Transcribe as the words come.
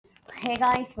Hey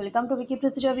guys, welcome to Wiki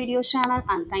Procedure Videos channel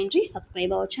and kindly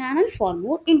subscribe our channel for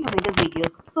more informative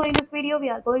videos. So in this video, we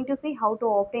are going to see how to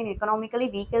obtain economically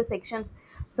weaker section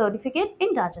certificate in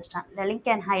Rajasthan. The link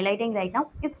I'm highlighting right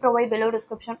now is provided below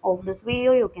description of this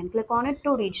video. You can click on it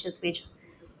to reach this page.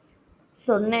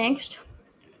 So next,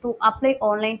 to apply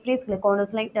online, please click on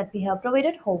this link that we have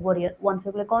provided over here. Once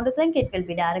you click on this link, it will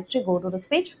be directly go to this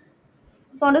page.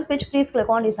 So on this page, please click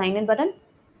on the sign in button.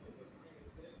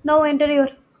 Now enter your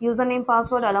username,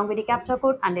 password along with the captcha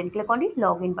code and then click on the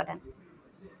login button.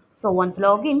 So once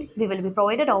logged in, we will be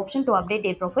provided option to update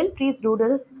their profile. Please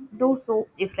do so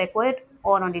if required,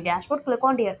 or on the dashboard click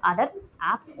on their other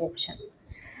apps option.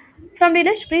 From the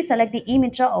list, please select the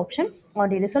e-mitra option. On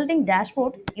the resulting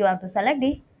dashboard, you have to select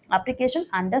the application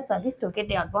under service to get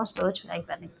the advanced search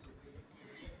library.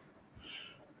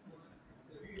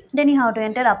 Then you have to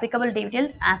enter applicable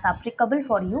details as applicable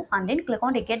for you and then click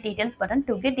on the get details button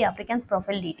to get the applicant's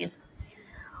profile details.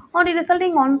 On the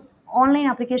resulting online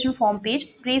application form page,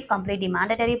 please complete the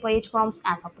mandatory page prompts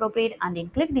as appropriate and then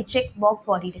click the check box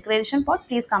for the declaration part.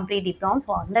 Please complete the prompts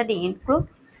under the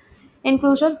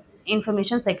enclosure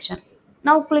information section.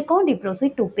 Now click on the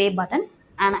proceed to pay button.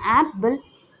 An add bill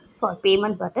for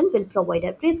payment button will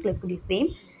provided. Please click the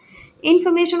same.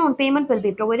 Information on payment will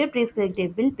be provided. Please click the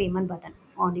bill payment button.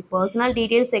 On the personal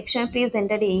details section, please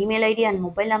enter the email ID and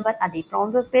mobile number at the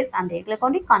prompt space and then click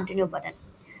on the continue button.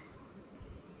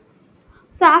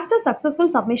 So after successful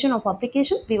submission of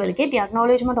application, we will get the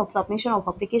acknowledgement of submission of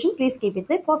application. Please keep it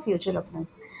safe for future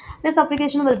reference. This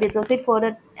application will be proceed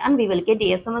further and we will get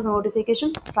the SMS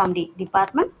notification from the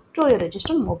department through your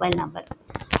registered mobile number.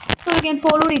 So we can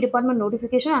follow the department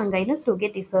notification and guidance to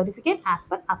get the certificate as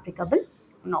per applicable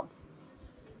norms.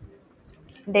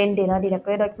 Then there are the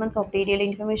required documents of detailed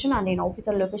information and in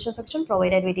official location section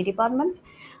provided with the departments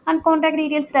and contact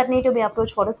details that need to be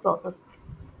approached for this process.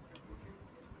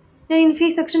 Then in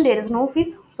fee section there is no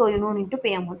fees, so you don't need to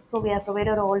pay amount. So we have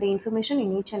provided all the information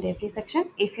in each and every section.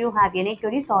 If you have any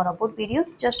queries or about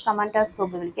videos, just comment us so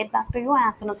we will get back to you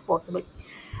as soon as possible.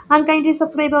 And kindly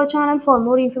subscribe our channel for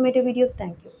more informative videos.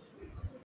 Thank you.